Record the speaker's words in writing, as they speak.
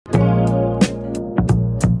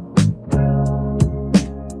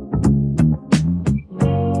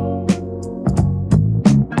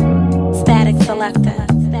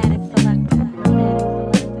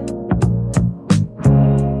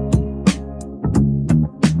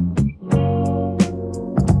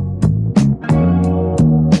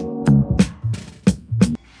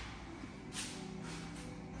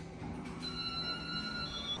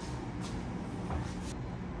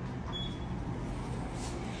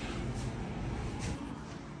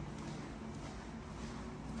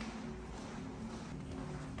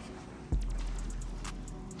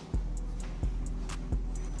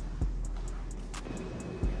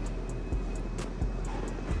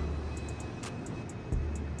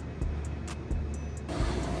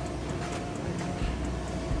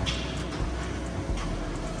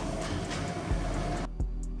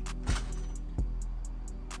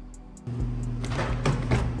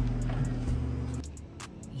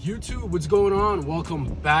YouTube, what's going on?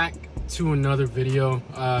 Welcome back to another video.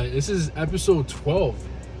 This is episode 12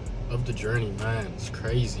 of the journey, man. It's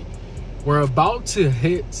crazy. We're about to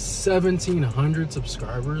hit 1,700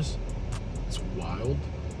 subscribers. It's wild.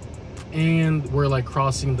 And we're like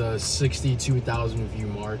crossing the 62,000 view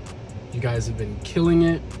mark. You guys have been killing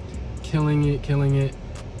it.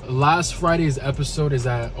 Last Friday's episode is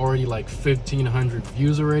at already like 1,500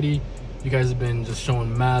 views already. You guys have been just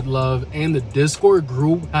showing mad love, and the Discord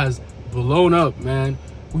group has blown up, man.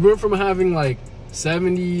 We went from having like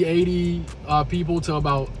 70, 80 people to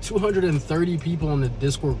about 230 people in the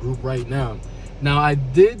Discord group right now. Now, I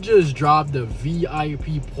did just drop the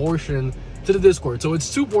VIP portion to the Discord. So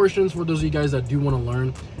it's two portions for those of you guys that do want to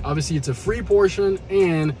learn. Obviously, it's a free portion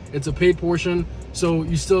and it's a paid portion. So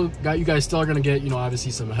you guys still are going to get,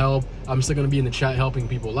 obviously some help. I'm still going to be in the chat helping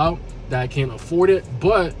people out that can't afford it,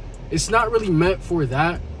 but it's not really meant for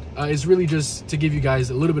that. It's really just to give you guys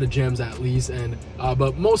a little bit of gems at least. And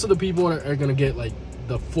but most of the people are going to get like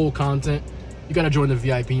the full content. You got to join the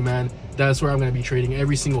VIP, man. That's where I'm going to be trading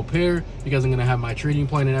every single pair, because I'm going to have my trading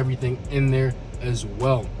plan and everything in there as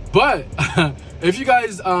well. But if you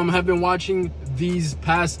guys have been watching these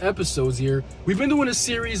past episodes here, we've been doing a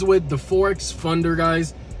series with the Forex Funder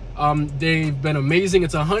guys. They've been amazing.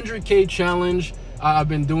 It's a 100K challenge. I've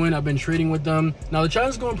been trading with them. Now the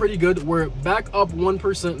challenge is going pretty good. We're back up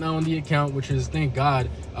 1% now on the account, which is, thank God,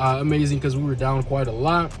 amazing, because we were down quite a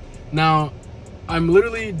lot. Now I'm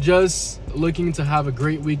literally just looking to have a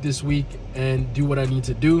great week this week and do what I need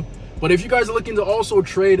to do. But if you guys are looking to also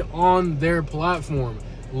trade on their platform,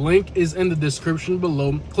 link is in the description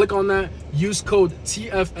below. Click on that, use code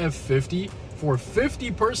TFF50 for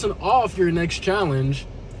 50% off your next challenge,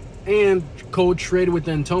 and code trade with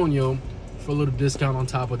Antonio for a little discount on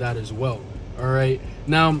top of that as well. All right,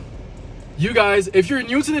 now you guys, if you're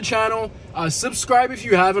new to the channel, subscribe if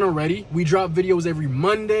you haven't already. We drop videos every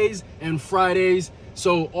Mondays and Fridays,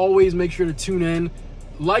 so always make sure to tune in.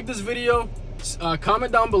 Like this video.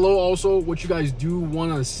 Comment down below also what you guys do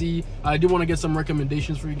want to see. I do want to get some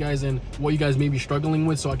recommendations for you guys and what you guys may be struggling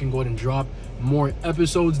with, so I can go ahead and drop more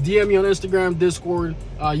episodes. DM me on Instagram, Discord,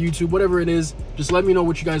 YouTube, whatever it is. Just let me know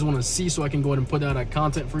what you guys want to see, so I can go ahead and put that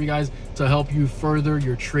content for you guys to help you further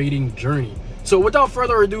your trading journey. So without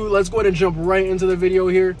further ado, let's go ahead and jump right into the video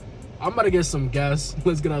here. I'm about to get some gas.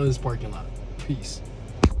 Let's get out of this parking lot. Peace.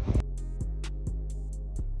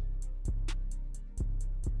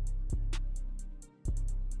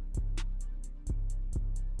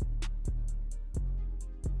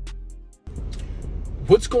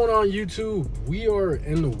 What's going on, YouTube? We are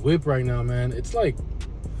in the whip right now, man. It's like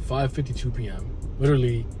 5:52 p.m.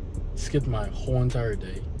 Literally skipped my whole entire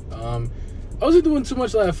day. I wasn't doing too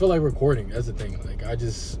much that I felt like recording. That's the thing. Like, I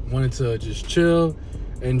just wanted to just chill,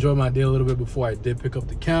 enjoy my day a little bit before I did pick up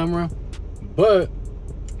the camera. But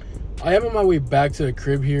I am on my way back to the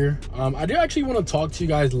crib here. I do actually want to talk to you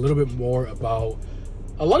guys a little bit more about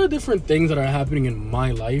a lot of different things that are happening in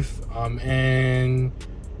my life, and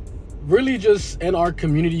really just in our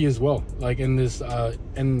community as well, like in this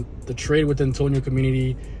in the Trade with Antonio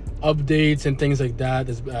community, updates and things like that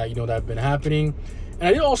that have been happening. And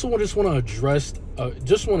I did also just want to address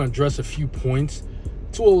a few points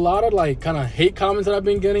to a lot of like kind of hate comments that I've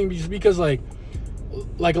been getting, just because like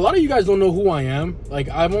a lot of you guys don't know who I am. Like,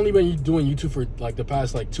 I've only been doing YouTube for like the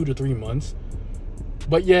past like 2 to 3 months,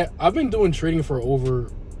 but yet I've been doing trading for over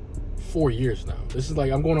 4 years now. This is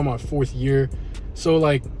like, I'm going on my 4th year. So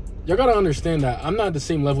like, y'all gotta understand that I'm not the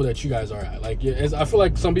same level that you guys are at. Like, I feel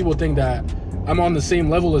like some people think that I'm on the same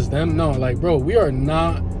level as them. No, like, bro, we are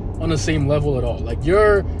not on the same level at all. Like,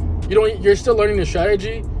 you're still learning the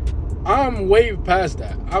strategy. I'm way past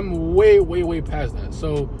that. I'm way past that.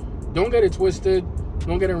 So don't get it twisted.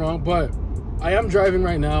 Don't get it wrong. But I am driving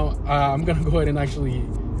right now. I'm gonna go ahead and actually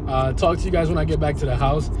talk to you guys when I get back to the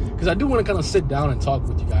house, because I do want to kind of sit down and talk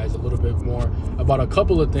with you guys a little bit more about a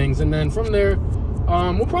couple of things, and then from there,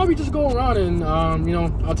 we'll probably just go around and,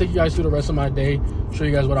 I'll take you guys through the rest of my day, show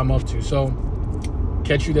you guys what I'm up to. So,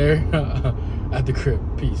 catch you there at the crib.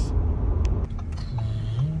 Peace.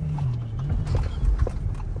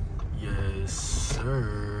 Yes,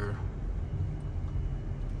 sir.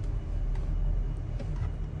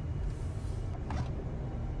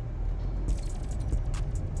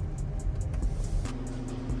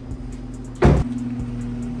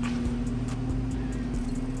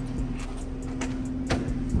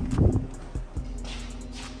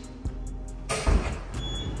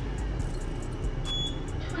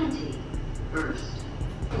 First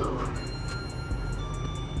floor.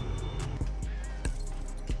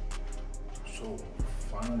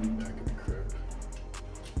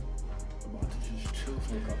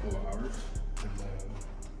 couple of hours, and then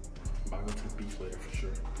I'm about to go to the beach later for sure.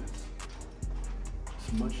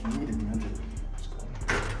 It's much needed, man. Let's go.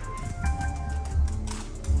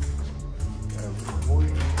 Got a little boy.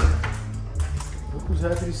 Look who's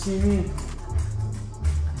happy to see me.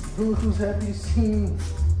 Look who's happy to see me.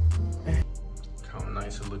 How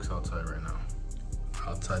nice it looks outside right now.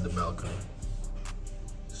 Outside the balcony.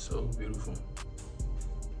 So beautiful.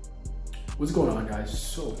 What's going on, guys?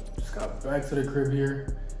 So just got back to the crib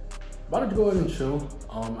here. About to go ahead and chill.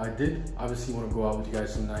 I did obviously want to go out with you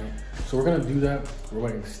guys tonight, so we're gonna do that. We're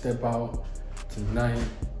going to step out tonight,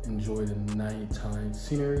 enjoy the nighttime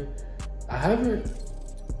scenery. I haven't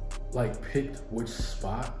like picked which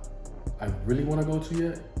spot I really want to go to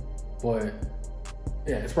yet, but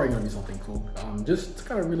yeah, it's probably gonna be something cool. Just to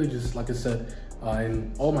kind of really just, like I said,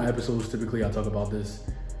 in all my episodes, typically I talk about this.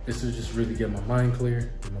 This is just really get my mind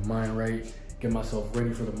clear, get my mind right, get myself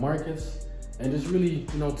ready for the markets, and just really,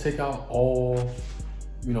 you know, take out all,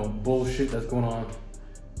 you know, bullshit that's going on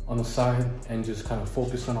the side, and just kind of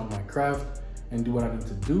focus on my craft and do what I need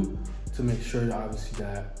to do to make sure that obviously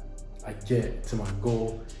that I get to my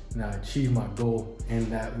goal and I achieve my goal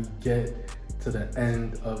and that we get to the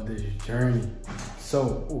end of this journey.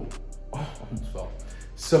 So, almost fell.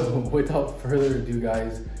 So without further ado,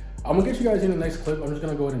 guys, I'm gonna get you guys in the next clip. I'm just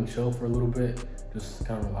gonna go ahead and chill for a little bit, just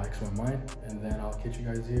kind of relax my mind, and then I'll catch you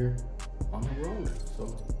guys here on the road.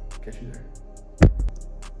 So catch you there.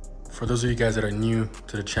 For those of you guys that are new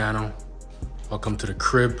to the channel, welcome to the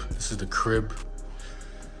crib. This is the crib.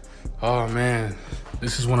 Oh man,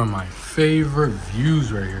 this is one of my favorite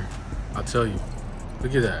views right here. I'll tell you,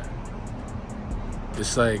 look at that.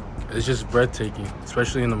 It's like, it's just breathtaking,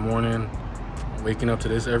 especially in the morning, waking up to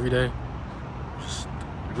this every day. Just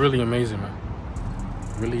really amazing, man.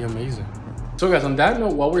 Really amazing. So guys, on that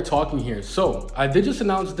note, while we're talking here, so I did just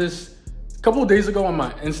announce this a couple of days ago on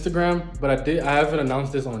my Instagram, but I haven't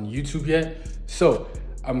announced this on YouTube yet. So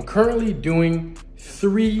I'm currently doing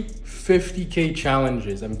 3 50K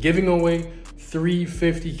challenges. I'm giving away 3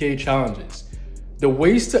 50K challenges. The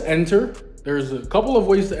ways to enter, there's a couple of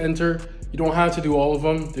ways to enter. You don't have to do all of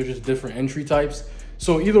them. There's just different entry types.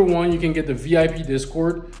 So either one, you can get the VIP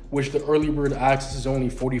Discord, which the early bird access is only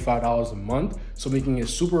 $45 a month, so making it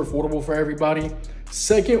super affordable for everybody.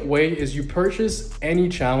 Second way is you purchase any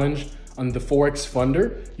challenge on the Forex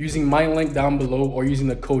Funder using my link down below or using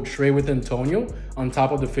the code Trade with Antonio on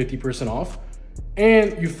top of the 50% off.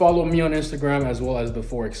 And you follow me on Instagram as well as the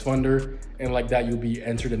Forex Funder, and like that, you'll be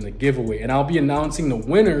entered in the giveaway. And I'll be announcing the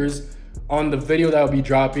winners on the video that will be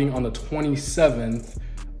dropping on the 27th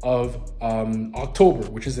of October,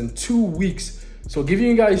 which is in 2 weeks. So giving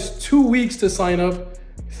you guys 2 weeks to sign up,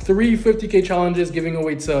 3 50K challenges, giving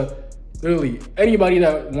away to literally anybody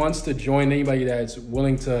that wants to join, anybody that's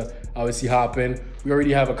willing to obviously hop in. We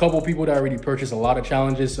already have a couple people that already purchased a lot of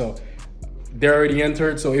challenges, so they're already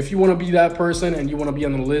entered. So if you want to be that person and you want to be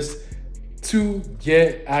on the list to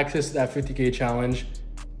get access to that 50K challenge,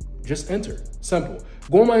 just enter. Simple.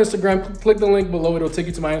 Go on my Instagram, click the link below. It'll take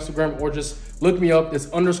you to my Instagram, or just look me up. It's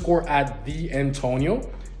 _@theAntonio.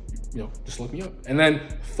 You know, just look me up. And then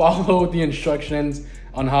follow the instructions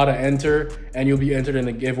on how to enter, and you'll be entered in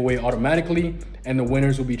the giveaway automatically. And the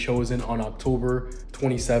winners will be chosen on October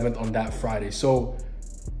 27th on that Friday. So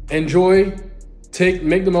enjoy,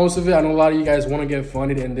 make the most of it. I know a lot of you guys want to get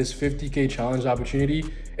funded, and this 50K challenge opportunity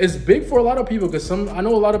is big for a lot of people, because I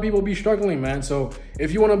know a lot of people be struggling, man. So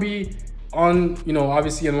if you want to be on, you know,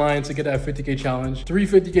 obviously in line to get that 50K challenge, 3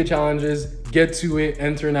 50K challenges, get to it,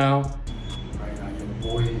 enter now. Right now, your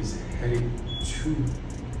boy is heading to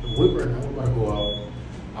the whip right now. We're about to go out.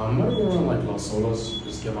 I'm gonna go around like Los Olos,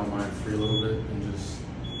 just get my mind free a little bit and just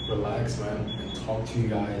relax, man, and talk to you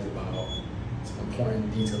guys about some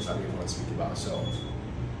important details that we want to speak about. So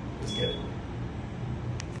let's get it.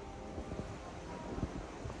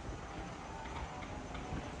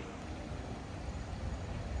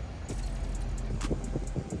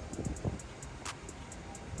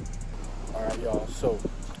 All right, y'all. So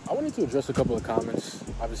I wanted to address a couple of comments,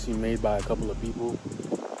 obviously made by a couple of people,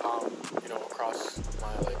 you know, across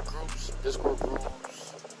my like groups, Discord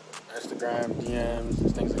groups, Instagram,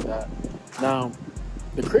 DMs, things like that. Now,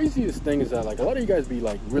 the craziest thing is that like a lot of you guys be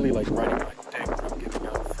like really like writing like, dang, I'm giving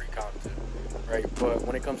out free content, right? But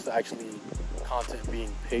when it comes to actually content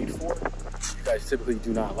being paid for, you guys typically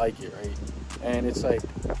do not like it, right? And it's like,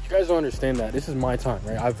 you guys don't understand that this is my time,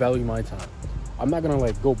 right? I value my time. I'm not gonna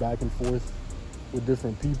like go back and forth with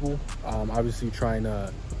different people. Obviously trying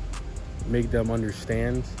to make them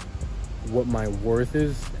understand what my worth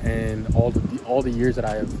is and all the years that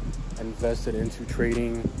I have invested into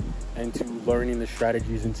trading, into learning the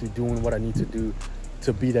strategies, into doing what I need to do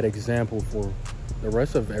to be that example for the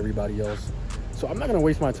rest of everybody else. So I'm not gonna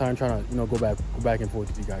waste my time trying to, go back and forth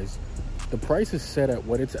with you guys. The price is set at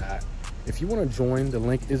what it's at. If you want to join, the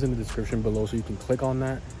link is in the description below, so you can click on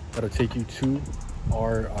that. That'll take you to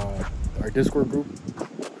our Discord group.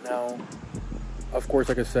 Now, of course,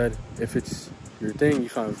 like I said, if it's your thing, you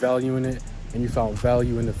found value in it, and you found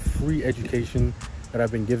value in the free education that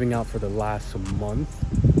I've been giving out for the last month,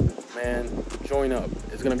 man, join up.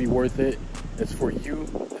 It's gonna be worth it. It's for you.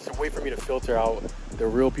 It's a way for me to filter out the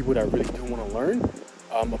real people that really do want to learn,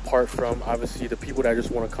 apart from obviously the people that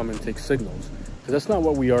just want to come and take signals, because that's not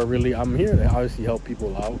what we are really. I'm here to obviously help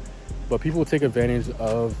people out, but people take advantage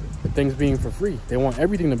of things being for free. They want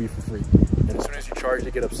everything to be for free, and as soon as you charge,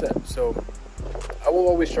 they get upset. So I will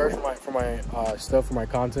always charge for my stuff, for my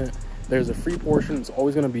content. There's a free portion. It's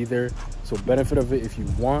always going to be there, so benefit of it if you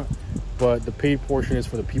want, but the paid portion is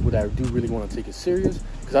for the people that do really want to take it serious,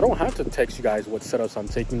 because I don't have to text you guys what setups I'm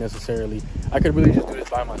taking necessarily. I could really just do this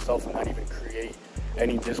by myself and not even create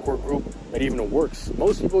any Discord group that even works.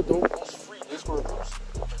 Most people don't. Most free Discord groups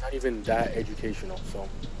are not even that educational. So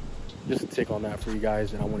just to take on that for you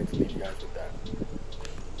guys, and I wanted to leave you guys with that.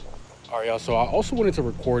 All right, y'all. So I also wanted to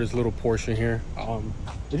record this little portion here.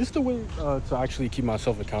 It's just a way to actually keep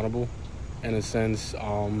myself accountable, in a sense,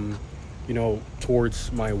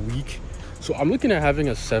 towards my week. So I'm looking at having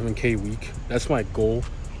a 7K week. That's my goal.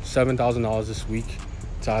 $7,000 this week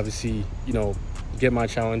to obviously, get my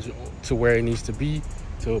challenge to where it needs to be,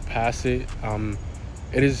 to pass it.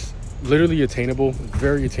 It is literally attainable,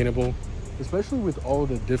 very attainable, especially with all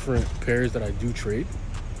the different pairs that I do trade.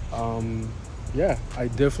 Yeah, I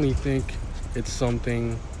definitely think it's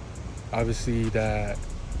something obviously that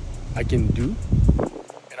I can do,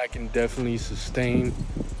 and I can definitely sustain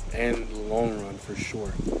in the long run for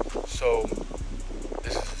sure. So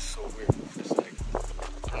this is so weird. It's like,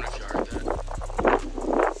 I don't know if you heard that.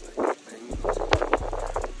 It's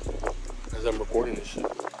like as I'm recording this shit.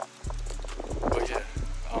 But yeah,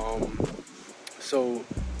 so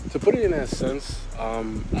to put it in that sense,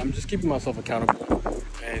 I'm just keeping myself accountable,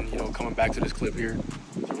 and coming back to this clip here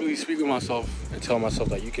to really speak with myself and tell myself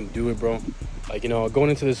that you can do it, bro. Like, going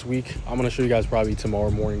into this week, I'm gonna show you guys probably tomorrow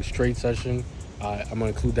morning's trade session. I'm gonna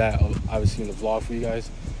include that obviously in the vlog for you guys,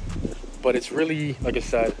 but it's really, like I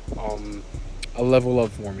said, a level up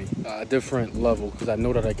for me, a different level, because I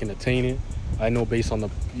know that I can attain it. I know based on the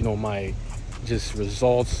my just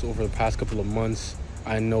results over the past couple of months,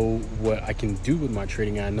 I know what I can do with my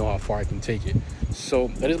trading, and I know how far I can take it. So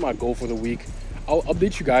that is my goal for the week. I'll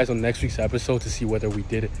update you guys on next week's episode to see whether we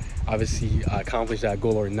did obviously accomplish that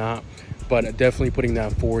goal or not, but definitely putting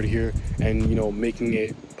that forward here and making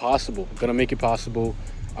it possible. Gonna make it possible.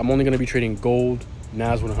 I'm only gonna be trading gold,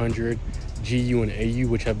 NAS 100, GU and AU,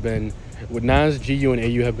 which have been, with NAS, GU and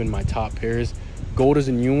AU have been my top pairs. Gold is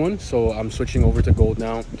a new one, so I'm switching over to gold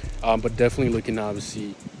now, but definitely looking to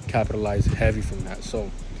obviously capitalize heavy from that. So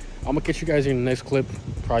I'm gonna catch you guys in the next clip,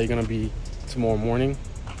 probably gonna be tomorrow morning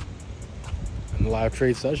in the live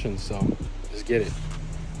trade session. So let's get it.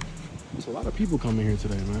 There's a lot of people coming here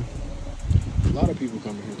today, man. A lot of people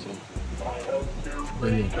coming here today.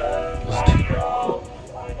 But yeah, let's get it.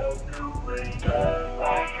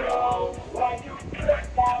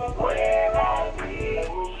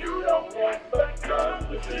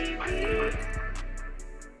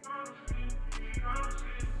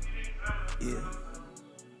 Yeah.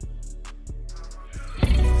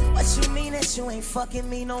 What you mean that you ain't fucking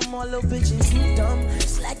me no more, little bitches, you dumb.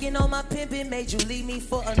 Slacking on my pimpin' made you leave me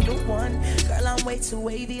for a new one. Girl, I'm way too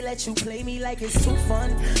wavy, let you play me like it's too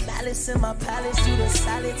fun. Malice in my palace, you the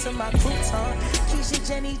salad to my crouton. Keisha,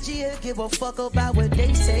 Jenny, Gia, give a fuck about what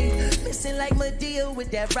they say. Missing like Madea with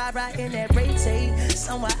that rah-rah and that Ray-Tay.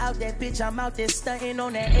 Somewhere out that bitch, I'm out there stunting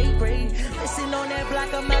on that A-braid. Missing on that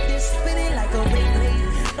block, I'm out there spinning like a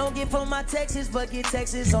Beyblade. Don't get from my Texas, but get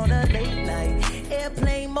Texas on a late night.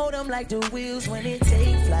 Airplane mode, I'm like the wheels when it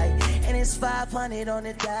take flight. And it's 500 on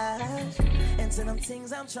the dash. And to them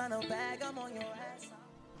things I'm trying to bag, I'm on your ass.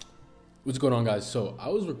 What's going on, guys? So I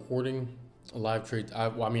was recording a live trade. I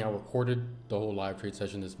recorded the whole live trade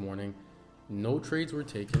session this morning. No trades were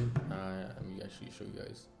taken. Let me actually show you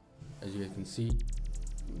guys. As you guys can see,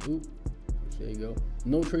 oop, there you go.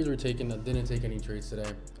 No trades were taken. I didn't take any trades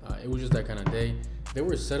today. It was just that kind of day. There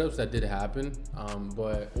were setups that did happen,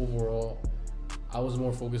 but overall, I was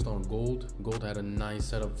more focused on gold. Gold had a nice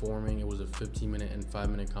setup forming. It was a 15-minute and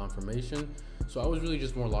 5-minute confirmation. So I was really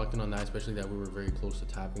just more locked in on that, especially that we were very close to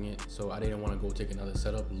tapping it. So I didn't want to go take another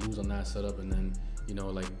setup, lose on that setup, and then,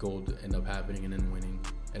 like gold end up happening and then winning.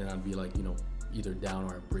 And then I'd be like, either down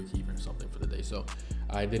or break even or something for the day. So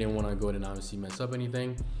I didn't want to go ahead and obviously mess up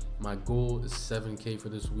anything. My goal is 7K for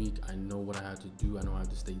this week. I know what I have to do. I know I have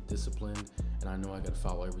to stay disciplined, and I know I got to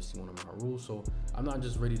follow every single one of my rules. So I'm not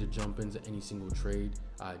just ready to jump into any single trade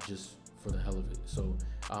just for the hell of it. So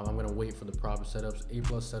I'm gonna wait for the proper setups, A+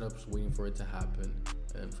 setups, waiting for it to happen,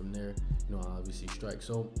 and from there, you know, I'll obviously strike.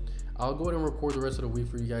 So I'll go ahead and record the rest of the week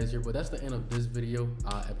for you guys here. But that's the end of this video,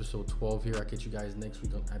 episode 12 here. I'll catch you guys next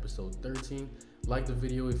week on episode 13. Like the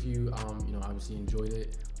video if you you know, obviously enjoyed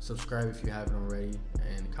it. Subscribe if you haven't already,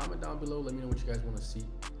 and comment down below. Let me know what you guys want to see.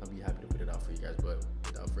 I'll be happy to put it out for you guys. But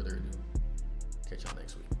without further ado, catch y'all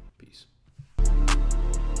next week.